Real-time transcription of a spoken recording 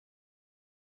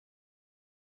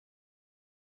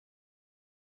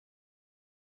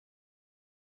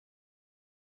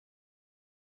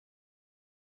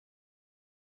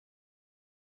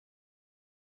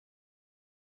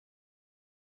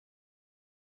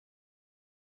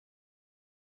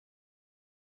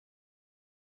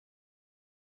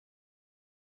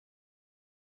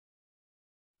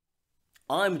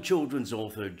I'm children's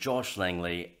author Josh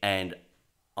Langley, and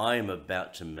I am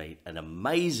about to meet an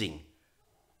amazing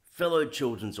fellow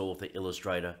children's author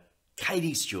illustrator,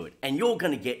 Katie Stewart, and you're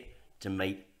going to get to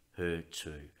meet her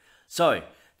too. So,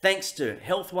 thanks to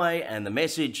Healthway and the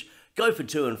message, go for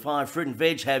 2 and 5 fruit and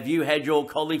veg. Have you had your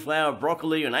cauliflower,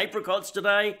 broccoli and apricots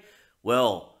today?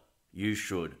 Well, you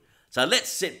should. So let's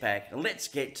sit back and let's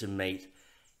get to meet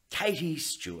Katie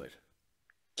Stewart.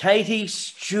 Katie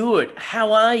Stewart,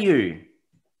 how are you?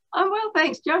 I'm well,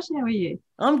 thanks, Josh. How are you?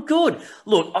 I'm good.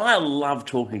 Look, I love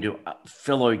talking to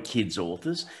fellow kids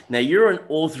authors. Now, you're an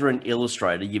author and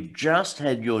illustrator. You've just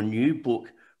had your new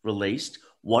book released,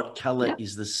 What Colour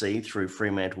is the Sea, through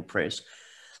Fremantle Press.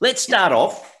 Let's start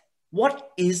off.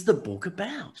 What is the book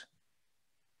about?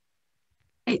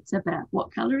 It's about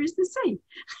what colour is the sea.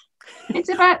 It's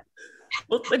about...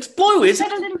 Well, it's blue, isn't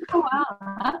it? A little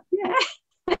koala, yeah.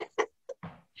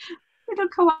 Little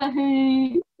koala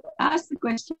who asked the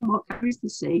question, what colour is the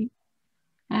sea?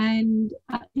 And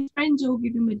his friends all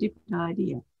give him a different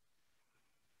idea.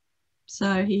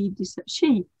 So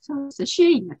she,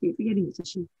 I keep forgetting it's a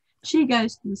she. She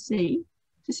goes to the sea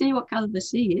to see what colour the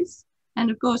sea is. And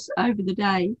of course, over the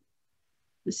day,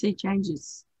 the sea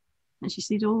changes. And she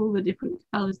sees all the different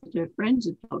colours that her friends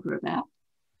had told her about.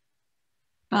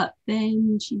 But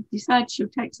then she decides she'll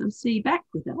take some sea back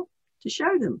with her to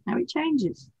show them how it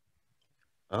changes.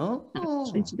 Oh.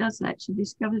 And when she does that, she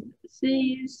discovers that the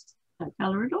sea is no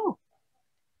colour at all.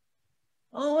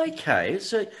 Oh, okay.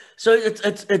 So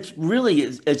it's really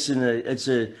it's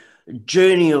a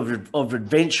journey of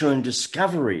adventure and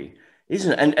discovery,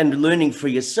 isn't it? And learning for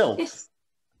yourself. Yes.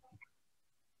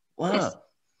 Wow. Yes.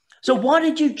 So why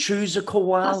did you choose a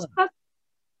koala?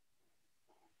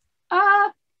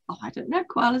 I don't know.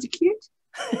 Koalas are cute.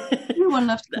 Everyone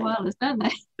loves koalas, don't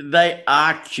they? They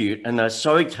are cute and they're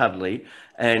so cuddly,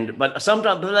 but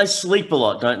sometimes they sleep a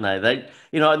lot, don't they?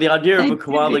 The idea of a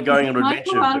koala going on an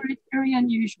adventure. My koala is very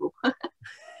unusual.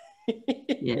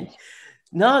 Yeah.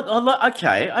 No,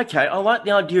 okay. I like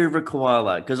the idea of a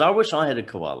koala because I wish I had a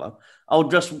koala. I'll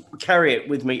just carry it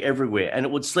with me everywhere, and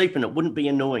it would sleep, and it wouldn't be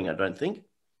annoying, I don't think.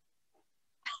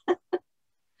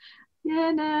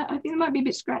 Yeah, no, I think it might be a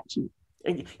bit scratchy.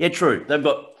 Yeah, true. They've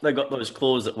got those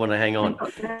claws that want to hang on.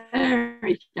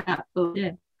 Very sharp,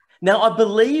 yeah. Now, I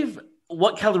believe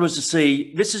What Colour is the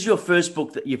Sea, this is your first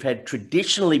book that you've had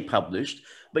traditionally published,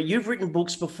 but you've written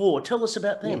books before. Tell us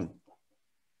about them.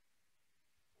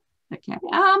 Okay.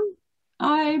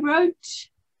 I wrote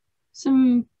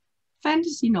some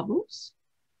fantasy novels.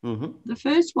 Mm-hmm. The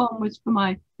first one was for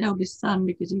my eldest son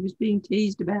because he was being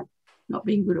teased about not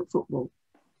being good at football.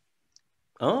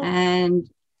 Oh. And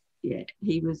yeah,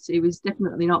 he was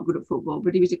definitely not good at football,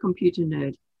 but he was a computer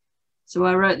nerd. So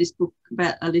I wrote this book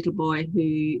about a little boy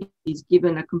who is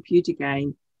given a computer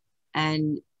game,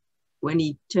 and when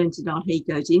he turns it on, he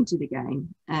goes into the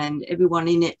game, and everyone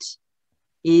in it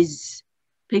is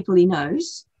people he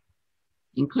knows,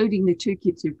 including the 2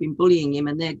 kids who've been bullying him,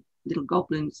 and they're little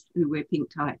goblins who wear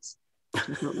pink tights, which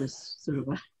I thought was sort of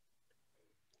a...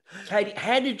 Katie,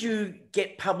 how did you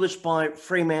get published by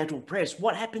Fremantle Press?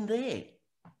 What happened there?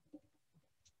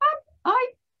 I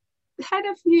had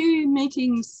a few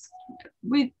meetings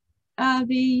with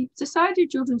the Society of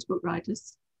Children's Book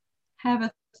Writers. Have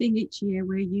a thing each year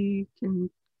where you can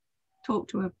talk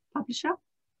to a publisher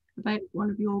about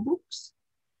one of your books.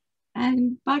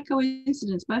 And by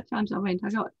coincidence, both times I went, I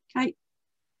got Kate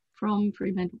from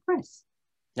Fremantle Press.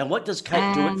 Now, what does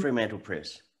Kate do at Fremantle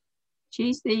Press?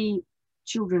 She's the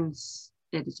children's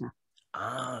editor.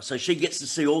 Ah, so she gets to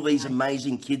see all these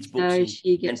amazing kids' books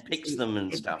and picks them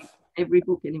and stuff. Every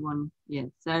book anyone, yeah.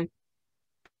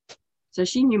 So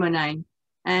she knew my name,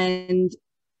 and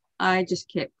I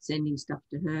just kept sending stuff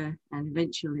to her, and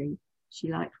eventually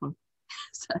she liked one.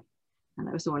 And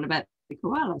that was the one about the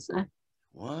koala. So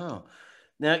wow.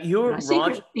 Now you're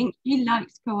right. Think he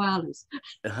likes koalas.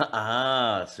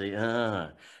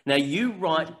 Now you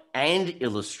write and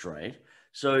illustrate.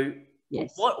 So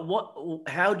yes.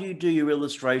 How do you do your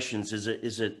illustrations?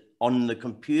 Is it on the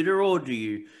computer, or do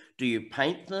you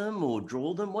paint them or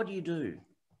draw them? What do you do?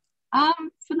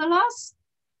 For the last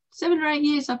 7 or 8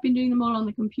 years, I've been doing them all on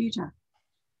the computer.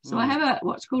 So I have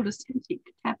what's called a Cintiq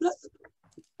tablet,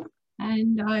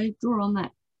 and I draw on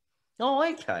that. Oh,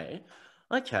 okay.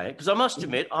 Because I must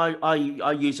admit, I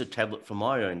use a tablet for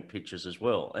my own pictures as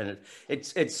well, and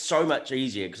it's so much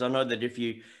easier because I know that if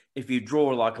you draw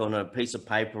like on a piece of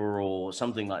paper or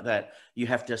something like that, you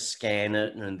have to scan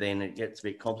it, and then it gets a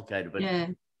bit complicated. But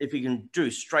if you can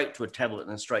do straight to a tablet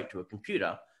and straight to a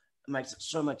computer, it makes it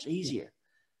so much easier.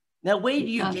 Now, where do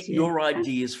you get your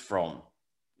ideas from?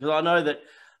 Because I know that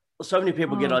so many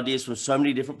people get Oh, ideas from so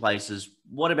many different places.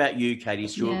 What about you, Katie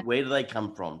Stewart? yeah, Where do they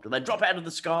come from? Do they drop out of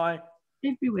the sky?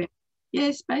 everywhere.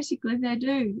 Yes, basically they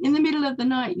do. In the middle of the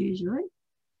night, usually.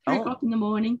 3 o'clock Oh, in the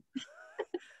morning.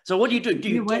 so what do you do? Do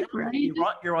Keep me you get awake up for and you ages.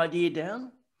 write your idea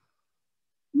down?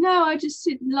 No, I just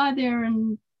lie there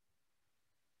and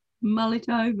mull it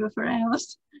over for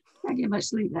hours. I don't get much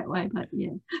sleep that way, but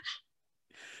yeah.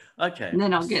 Okay. And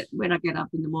then when I get up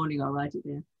in the morning, I'll write it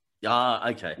down. Ah,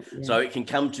 okay. But yeah, So it can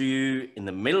come to you in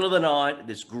the middle of the night,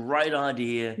 this great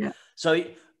idea. yeah, So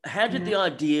how did yeah. the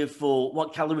idea for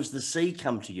What Colour is the Sea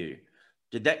come to you?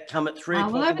 Did that come at 3 Well,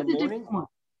 o'clock that in the was a morning? different one.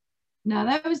 No,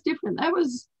 that was different. That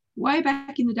was way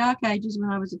back in the dark ages when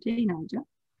I was a teenager.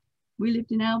 We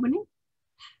lived in Albany,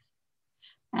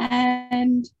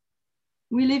 and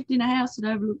we lived in a house that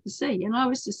overlooked the sea. And I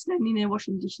was just standing there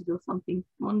washing dishes or something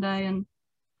one day and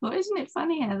thought, isn't it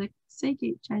funny how the sea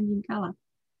keeps changing colour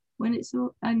when it's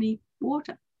only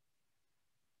water?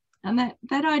 And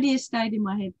that idea stayed in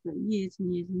my head for years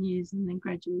and years and years. And then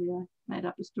gradually I made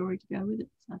up a story to go with it.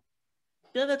 So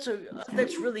Yeah, that's how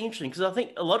really interesting because I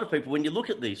think a lot of people, when you look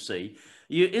at the sea,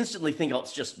 you instantly think, oh,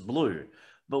 it's just blue.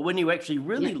 But when you actually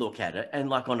really yeah, look at it, and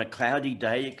like on a cloudy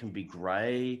day, it can be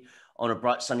grey. On a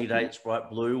bright sunny day, yeah, it's bright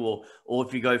blue. Or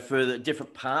if you go further,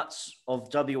 different parts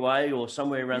of WA or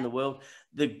somewhere around yeah, the world,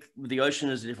 the ocean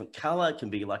is a different colour. It can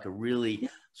be like a really yeah,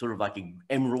 sort of like an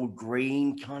emerald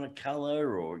green kind of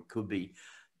colour, or it could be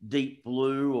deep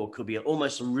blue, or it could be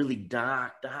almost a really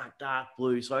dark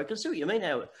blue. So I can see what you mean,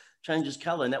 how it changes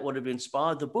colour, and that would have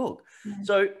inspired the book. yeah.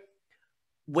 So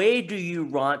where do you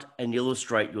write and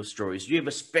illustrate your stories? Do you have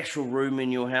a special room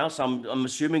in your house? I'm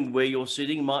assuming where you're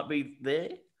sitting might be there.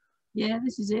 Yeah,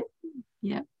 this is it.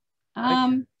 Yeah.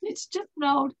 Okay. It's just an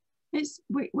old,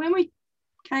 when we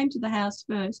came to the house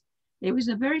first, it was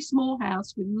a very small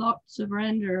house with lots of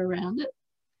veranda around it.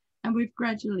 And we've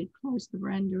gradually closed the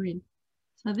veranda in.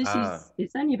 So Ah.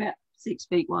 it's only about 6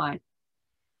 feet wide,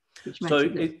 which So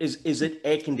makes it is it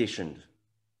air conditioned?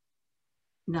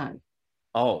 no.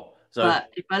 Oh, so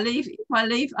But if I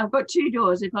leave, I've got two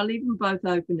doors. If I leave them both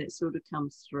open, it sort of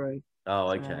comes through. oh,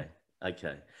 So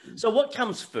okay. So what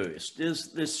comes first?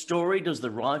 Does the story, does the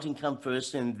writing come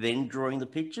first and then drawing the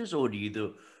pictures, or do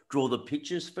you draw the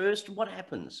pictures first? What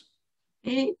happens?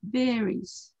 it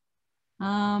varies.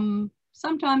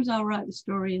 Sometimes I'll write the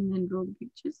story and then draw the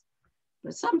pictures,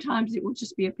 but sometimes it will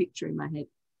just be a picture in my head,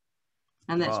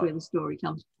 and that's Right. where the story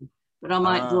comes from. But I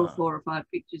might draw Ah, 4 or 5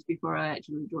 pictures before I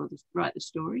actually write the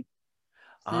story.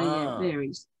 So yeah, it ah.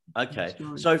 varies. The Okay.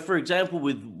 story. So, for example,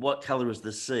 with What Colour is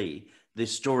the Sea,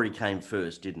 this story came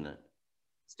first, didn't it?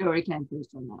 Story came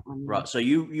first on that one. Yeah. Right. So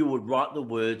you would write the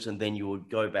words and then you would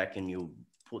go back and you'll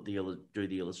do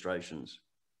the illustrations.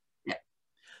 Yeah.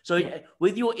 So Yeah.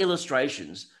 with your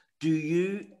illustrations, do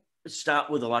you start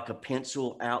with like a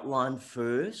pencil outline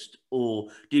first, or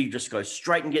do you just go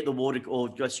straight and get the water, or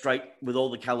go straight with all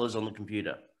the colours on the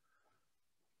computer?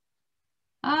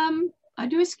 I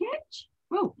do a sketch.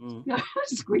 Oh, Mm.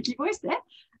 squeaky voice there.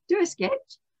 Do a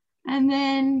sketch, and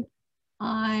then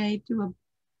I do a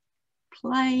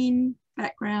plain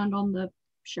background on the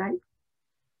shape,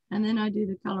 and then I do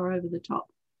the color over the top.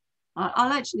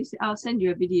 I'll send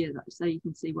you a video so you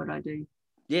can see what I do.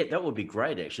 Yeah, that would be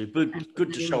great, actually. And But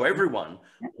good to show everyone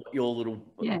yeah,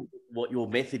 what what your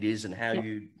method is and how yeah,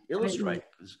 you totally. illustrate.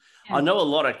 'Cause Yeah, I know a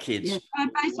lot of yeah. kids I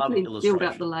love basically build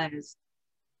up the illustration. layers.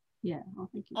 Yeah, I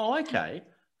think it's Oh, okay.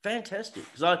 Fantastic.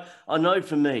 Because I know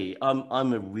for me,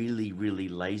 I'm a really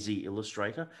lazy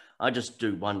illustrator. I just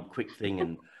do one quick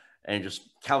thing and just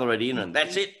color it in and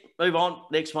that's it. Move on,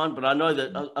 next one. But I know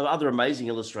that other amazing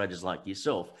illustrators like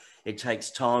yourself, it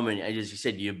takes time and as you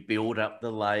said, you build up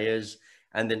the layers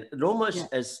and then it yeah,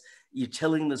 almost as you're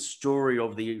telling the story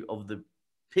of the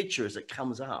picture as it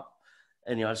comes up.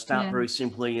 And you know, start yeah, very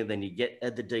simply, and then you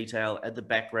add the detail, add the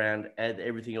background, add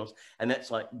everything else, and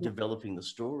that's like yeah, developing the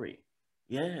story.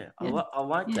 Yeah, yeah, I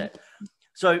like yeah. that.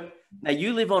 So now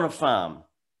you live on a farm.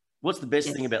 What's the best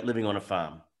thing Yes, about living on a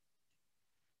farm?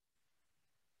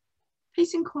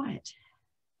 peace and quiet,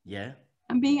 Yeah.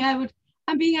 and being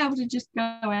able to just go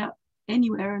out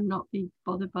anywhere and not be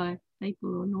bothered by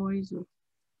people or noise or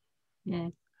yeah,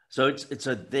 So it's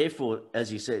a therefore,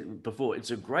 as you said before,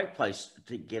 it's a great place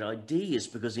to get ideas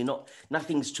because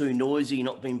nothing's too noisy. You're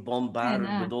not being yeah, bombarded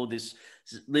no, with all this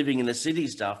living in the city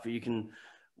stuff. You can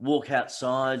walk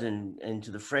outside and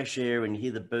into the fresh air and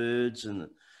hear the birds and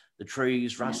the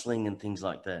trees yeah, rustling and things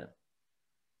like that.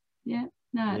 yeah,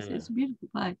 no, Yeah. it's a beautiful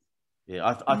place.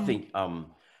 Yeah, I Yeah, think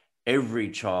every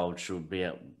child should be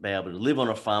able to live on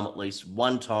a farm at least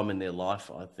one time in their life.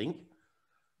 I think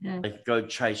yeah, they could go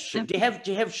chase sheep. definitely.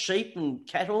 Do you have sheep and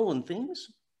cattle and things?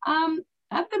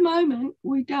 At the moment,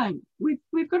 we don't.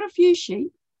 We've got a few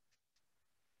sheep,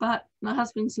 but my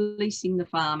husband's leasing the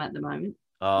farm at the moment.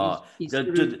 He's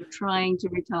sort of trying to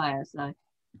retire. So,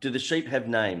 do the sheep have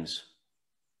names?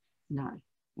 No.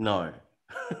 No.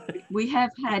 we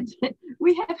have had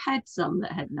some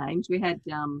that had names. We had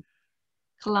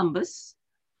Columbus.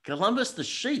 Columbus the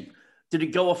sheep. Did he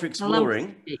go off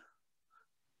exploring?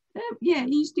 Yeah,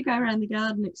 he used to go around the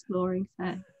garden exploring.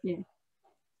 So yeah,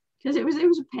 because it was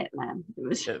a pet lamb. It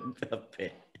was a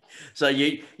pet. So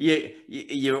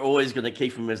you're always going to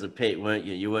keep him as a pet, weren't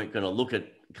you? You weren't going to look at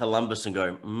Columbus and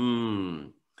go,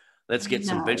 let's get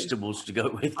some vegetables to go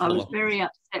with Columbus. I was very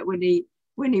upset when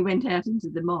he went out into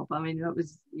the mob. I mean, that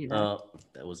was,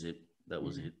 that was it. That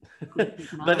was it.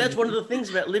 But that's one of the things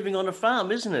about living on a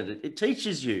farm, isn't it? It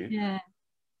teaches you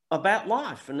about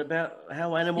life and about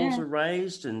how animals are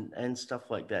raised and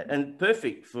stuff like that. And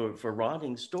perfect for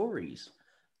writing stories.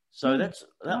 So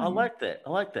I like that. I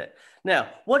like that. Now,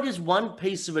 what is one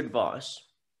piece of advice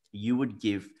you would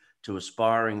give to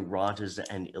aspiring writers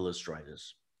and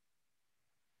illustrators?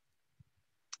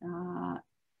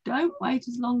 Don't wait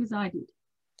as long as I did.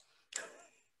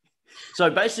 So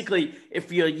basically,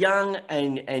 if you're young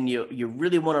and you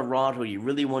really want to write or you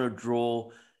really want to draw,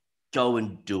 go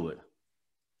and do it.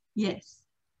 Yes.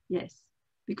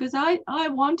 Because I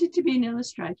wanted to be an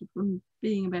illustrator from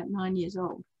being about 9 years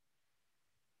old.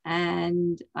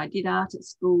 And I did art at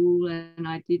school and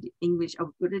I did English. I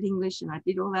was good at English and I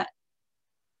did all that.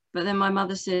 But then my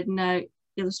mother said, no,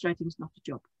 illustrating is not a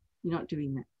job. You're not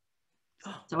doing that.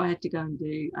 So I had to go and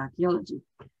do archaeology.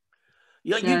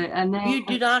 Yeah, you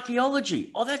did archaeology.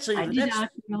 Oh, that's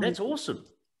awesome.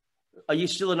 Are you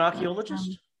still an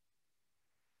archaeologist?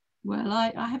 Well,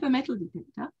 I have a metal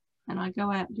detector and I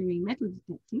go out doing metal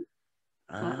detecting.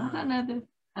 But I don't know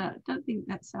I don't think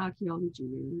that's archaeology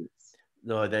really.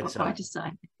 No, that's quite to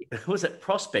say. Was it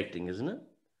prospecting, isn't it?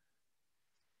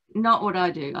 Not what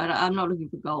I do. I'm not looking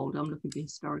for gold. I'm looking for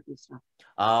historical stuff.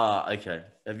 Okay.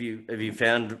 Have you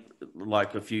found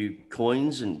like a few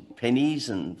coins and pennies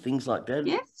and things like that?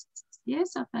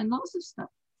 Yes, I found lots of stuff.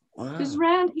 Because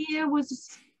around here was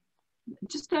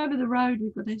just over the road.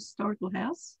 We've got a historical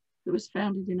house that was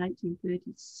founded in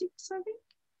 1836, I think.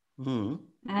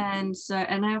 And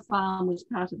our farm was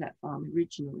part of that farm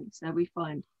originally. So we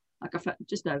find, like,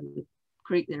 just over the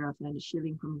creek there, I found a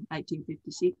shilling from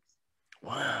 1856.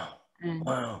 Wow.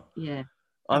 Yeah.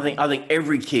 I think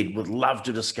every kid would love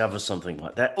to discover something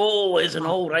like that. Oh, there's an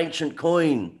old ancient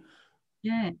coin.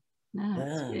 Yeah.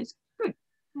 No, it's good.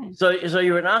 Yeah. So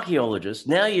you're an archaeologist.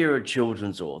 Now you're a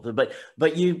children's author, but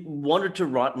you wanted to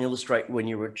write and illustrate when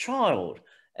you were a child.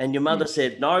 And your mother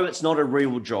said, no, it's not a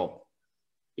real job.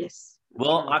 Yes.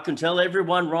 Well, I can tell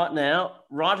everyone right now,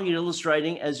 writing and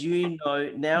illustrating, as you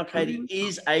know now, Katie,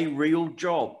 is a real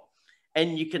job.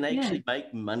 And you can actually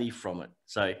make money from it.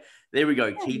 So there we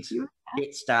go, kids.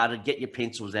 Get started, get your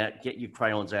pencils out, get your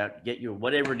crayons out, get your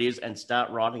whatever it is, and start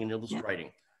writing and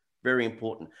illustrating. Very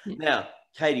important. Now,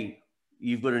 Katie,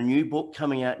 you've got a new book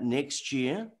coming out next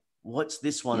year. What's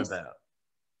this one about?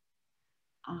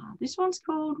 This one's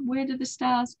called Where Do the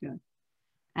Stars Go?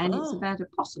 And it's about a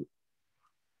possum.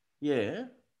 Yeah.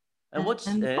 And the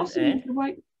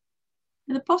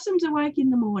possum's awake in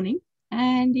the morning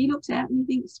and he looks out and he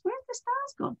thinks, where's the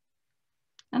stars gone?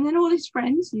 And then all his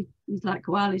friends, he's like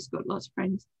koala's got lots of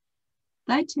friends,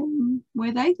 they tell him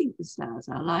where they think the stars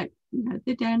are, like,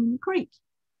 they're down in the creek.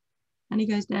 And he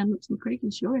goes down, looks in the creek,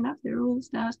 and sure enough, there are all the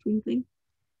stars twinkling.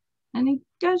 And he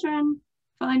goes around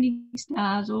finding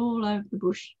stars all over the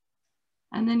bush.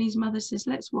 And then his mother says,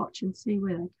 let's watch and see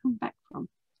where they come back from.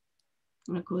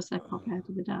 And of course, they pop out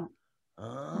of the dark.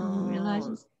 And he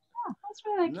realizes, that's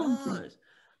where they come from.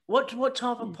 What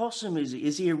type of possum is he?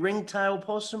 Is he a ringtail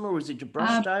possum or is it a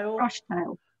brushtail?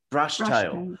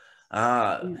 Brushtail.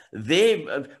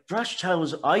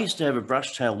 Brushtails. I used to have a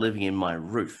brushtail living in my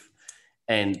roof,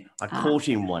 and I caught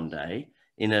him one day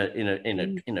in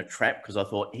a trap because I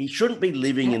thought he shouldn't be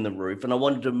living in the roof, and I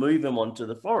wanted to move him onto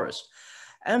the forest.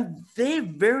 And they're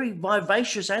very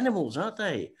vivacious animals, aren't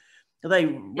they? They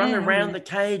run around the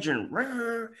cage and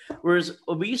whereas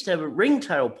we used to have a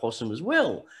ringtail possum as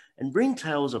well. And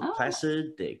ringtails are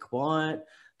placid, they're quiet,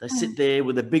 they sit there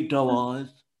with their big dull eyes.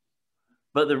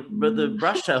 But the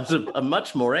brushtails are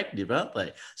much more active, aren't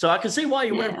they? So I can see why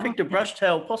you would have picked a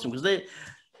brushtail possum, because they're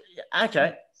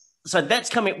okay. So that's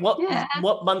coming.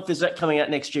 What month is that coming out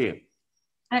next year?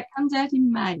 That comes out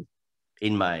in May.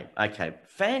 In May. Okay,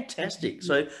 fantastic.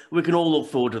 So we can all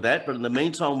look forward to that. But in the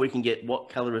meantime, we can get What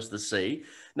Colour is the Sea.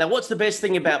 Now, what's the best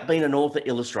thing about being an author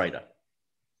illustrator?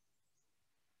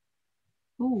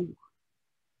 Oh,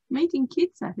 meeting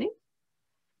kids, I think.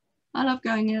 I love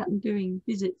going out and doing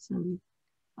visits. And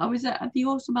I was at the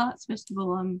Awesome Arts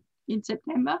Festival in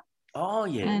September, Oh,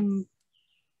 yeah. and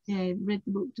yeah, read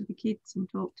the book to the kids and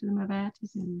talked to them about it,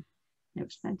 and it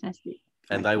was fantastic.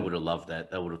 And they would have loved that.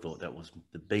 They would have thought that was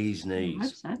the bee's knees. I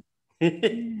hope so.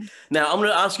 Yeah. Now, I'm going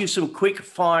to ask you some quick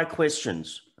fire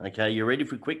questions. Okay, you ready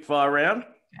for a quick fire round?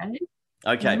 Okay.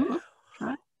 Okay.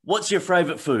 Right. What's your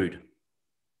favourite food?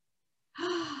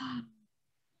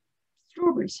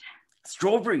 Strawberries.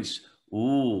 Strawberries.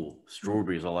 Ooh,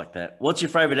 strawberries. I like that. What's your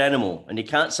favourite animal? And you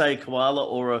can't say a koala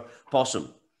or a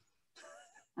possum.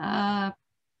 Owl.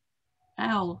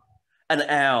 An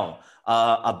owl.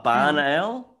 A barn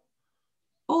owl?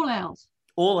 All owls.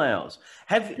 All owls.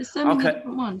 There's so many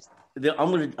different ones.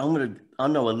 I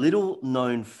know a little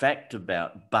known fact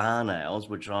about barn owls,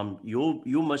 which you'll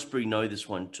most probably know this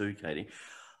one too, Katie.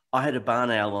 I had a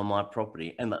barn owl on my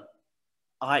property, and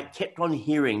I kept on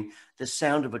hearing the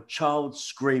sound of a child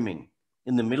screaming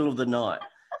in the middle of the night,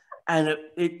 and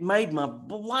it made my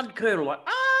blood curdle, like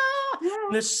ah!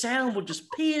 And the sound would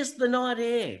just pierce the night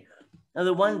air. And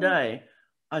then one day,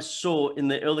 I saw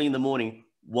early in the morning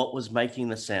what was making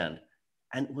the sound,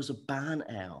 and it was a barn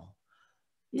owl.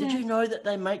 Yeah. Did you know that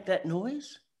they make that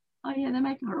noise? Oh, yeah, they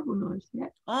make a horrible noise, yeah.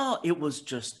 Oh, it was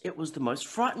the most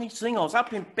frightening thing. I was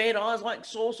up in bed, eyes like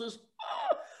saucers,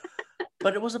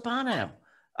 but it was a barn owl.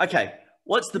 Okay,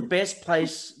 what's the best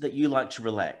place that you like to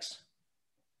relax?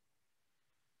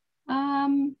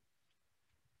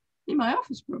 In my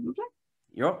office, probably.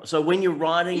 So when you're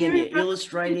writing and you're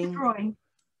illustrating? Drawing,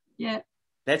 yeah.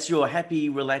 That's your happy,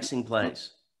 relaxing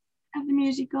place? Have the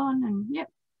music on and, yep.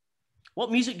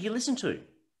 What music do you listen to?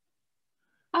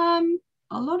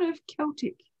 A lot of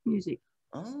Celtic music.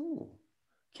 Oh,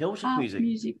 Celtic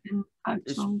music and folk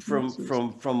songs.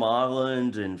 From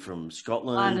Ireland and from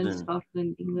Scotland. Ireland,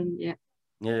 Scotland, England, yeah.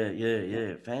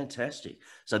 Yeah. Fantastic.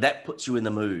 So that puts you in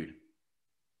the mood.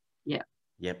 Yeah.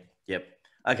 Yep.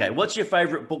 Okay, what's your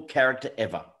favourite book character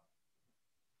ever?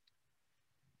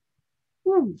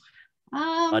 Ooh.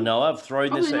 I know I've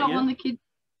thrown this at you. One the kids.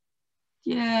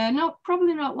 Yeah,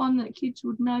 probably not one that kids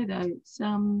would know though. It's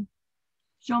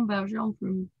Jean Valjean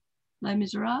from Les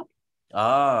Miserables.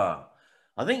 Ah,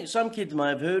 I think some kids may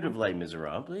have heard of Les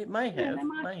Miserables. It may have.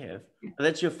 Yeah. But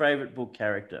that's your favourite book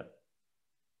character.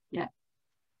 Yeah.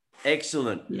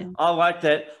 Excellent. Yeah. I like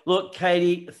that. Look,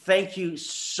 Katie, thank you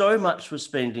so much for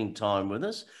spending time with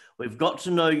us. We've got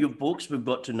to know your books. We've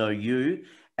got to know you,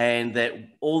 and that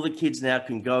all the kids now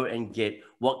can go and get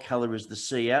What Colour is the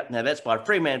Sea Out. Now, that's by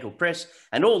Fremantle Press,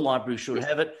 and all libraries should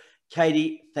have it.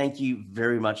 Katie, thank you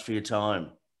very much for your time.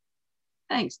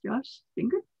 Thanks, Josh. It's been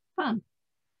good fun.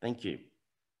 Thank you.